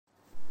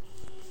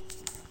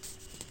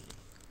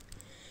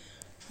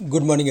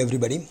Good morning,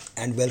 everybody,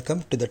 and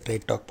welcome to the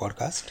Trade Talk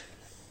podcast.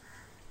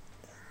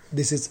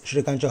 This is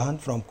Shrikant Chouhan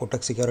from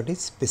Kotak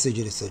Securities,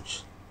 PCG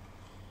Research.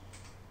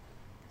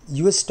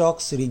 US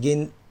stocks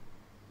regain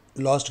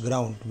lost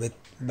ground with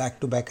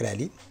back-to-back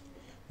rally.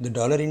 The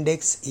dollar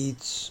index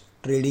is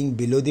trading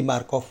below the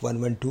mark of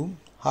 112.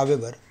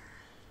 However,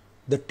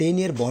 the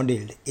 10-year bond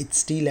yield is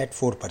still at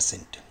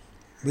 4%,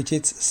 which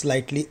is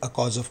slightly a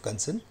cause of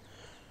concern.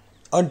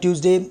 On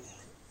Tuesday,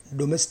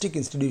 domestic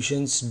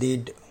institutions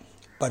did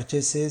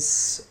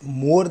purchases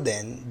more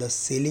than the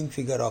selling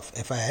figure of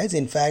FIIs.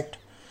 In fact,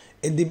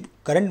 in the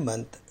current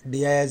month,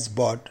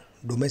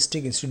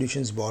 domestic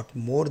institutions bought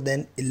more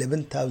than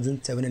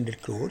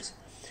 11,700 crores,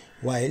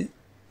 while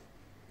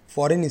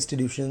foreign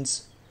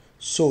institutions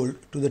sold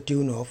to the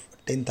tune of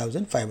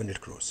 10,500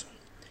 crores,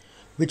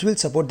 which will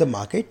support the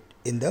market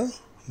in the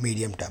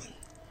medium term.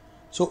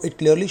 So it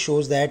clearly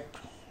shows that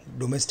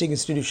domestic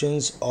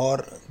institutions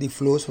or the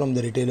flows from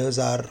the retailers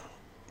are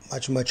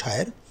much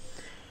higher.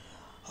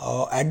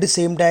 At the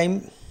same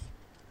time,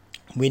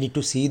 we need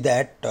to see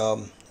that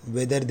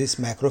whether this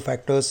macro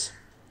factors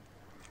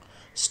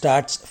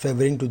starts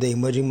favoring to the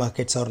emerging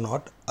markets or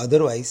not.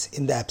 Otherwise,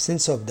 in the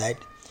absence of that,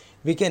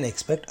 we can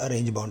expect a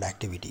range bound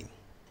activity.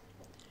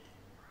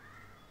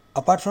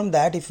 Apart from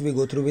that, if we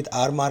go through with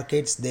our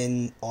markets,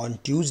 then on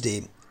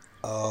Tuesday,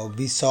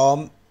 we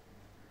saw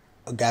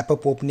a gap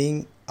up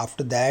opening.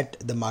 After that,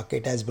 the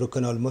market has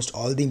broken almost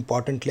all the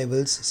important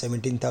levels,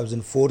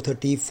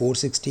 17,430,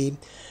 460,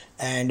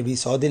 and we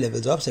saw the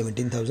levels of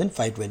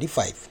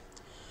 17,525.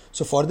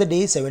 So for the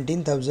day,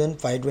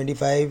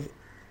 17,525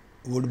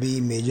 would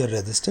be major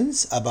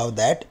resistance. Above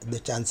that, the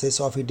chances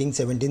of hitting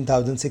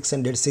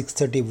 17,600,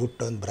 630 would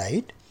turn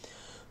bright.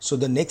 So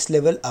the next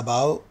level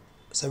above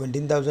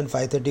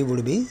 17,530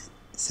 would be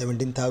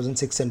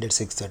 17,600,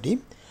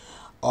 630.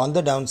 On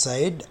the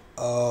downside,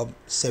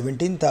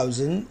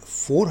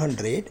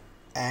 17,400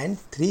 and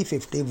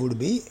 350 would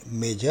be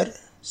major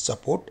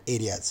support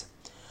areas.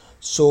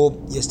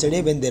 So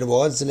yesterday when there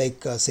was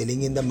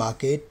selling in the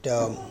market,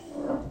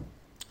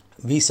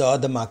 we saw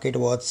the market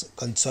was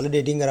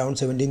consolidating around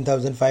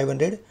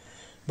 17,500,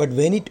 but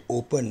when it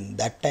opened,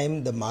 that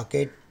time the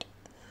market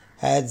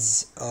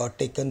has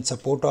taken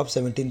support of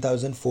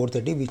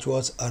 17,430, which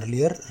was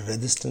earlier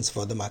resistance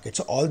for the market.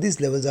 So all these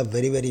levels are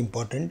very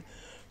important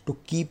to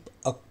keep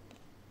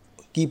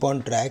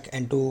on track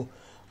and to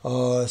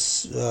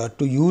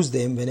use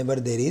them whenever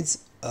there is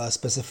a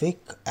specific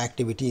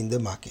activity in the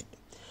market.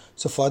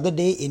 So for the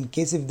day, in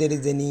case if there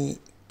is any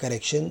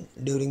correction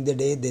during the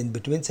day, then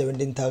between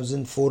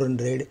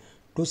 17,400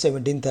 to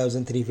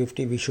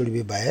 17,350 we should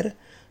be buyer,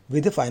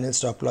 with the final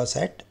stop loss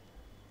at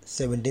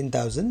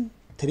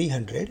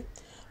 17,300.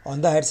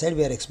 On the higher side,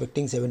 we are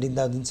expecting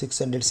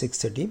 17,600,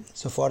 630.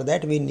 So for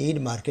that, we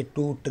need market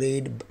to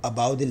trade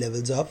above the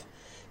levels of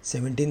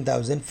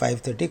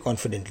 17,530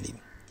 confidently.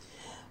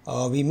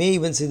 We may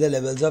even see the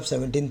levels of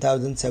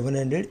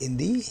 17,700 in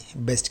the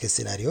best case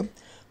scenario.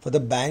 For the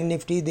Bank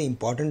Nifty, the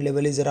important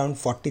level is around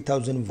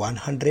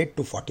 40,100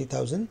 to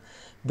 40,000.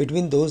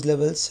 Between those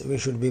levels, we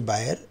should be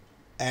buyer,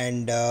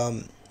 and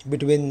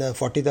between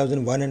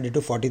 40,100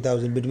 to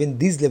 40,000, between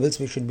these levels,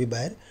 we should be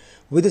buyer,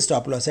 with a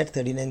stop loss at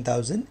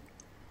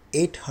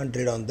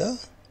 39,800 on the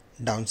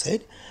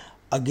downside.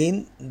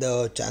 Again,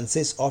 the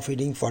chances of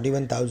hitting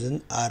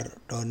 41,000 are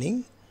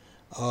turning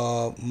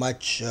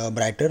much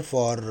brighter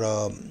for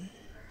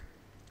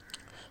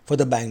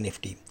the Bank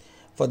Nifty.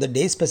 For the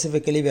day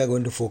specifically, we are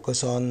going to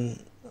focus on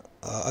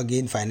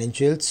again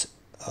financials,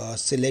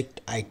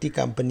 select IT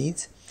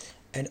companies,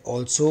 and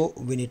also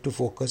we need to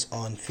focus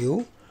on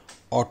few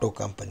auto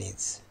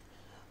companies.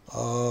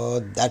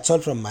 That's all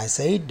from my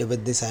side.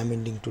 With this, I am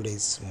ending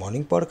today's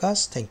morning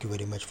podcast. Thank you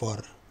very much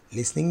for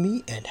listening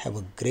me, and have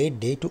a great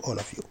day to all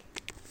of you.